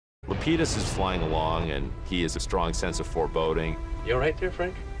Pettis is flying along, and he has a strong sense of foreboding. You all right there,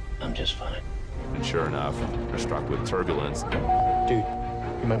 Frank? I'm just fine. And sure enough, they're struck with turbulence. Dude,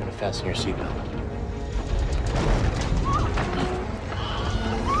 you might want to fasten your seatbelt.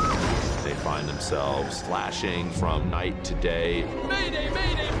 They find themselves flashing from night to day. Mayday,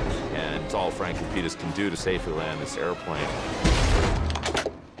 mayday! And it's all Frank and Pettis can do to safely land this airplane.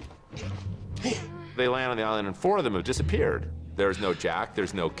 They land on the island, and 4 of them have disappeared. There's no Jack,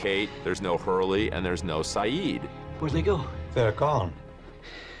 there's no Kate, there's no Hurley, and there's no Saeed. Where'd they go? They're gone.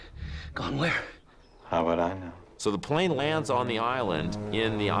 Gone where? How would I know? So the plane lands on the island,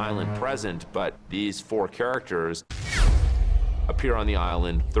 in the island present, but these 4 characters appear on the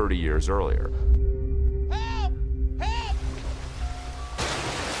island 30 years earlier. Help! Help!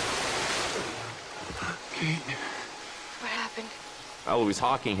 Kate. What happened? Eloise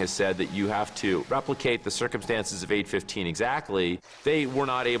Hawking has said that you have to replicate the circumstances of 8/15 exactly. They were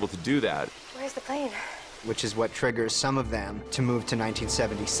not able to do that. Where's the plane? Which is what triggers some of them to move to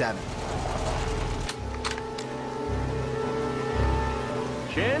 1977.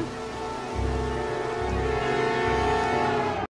 Jen?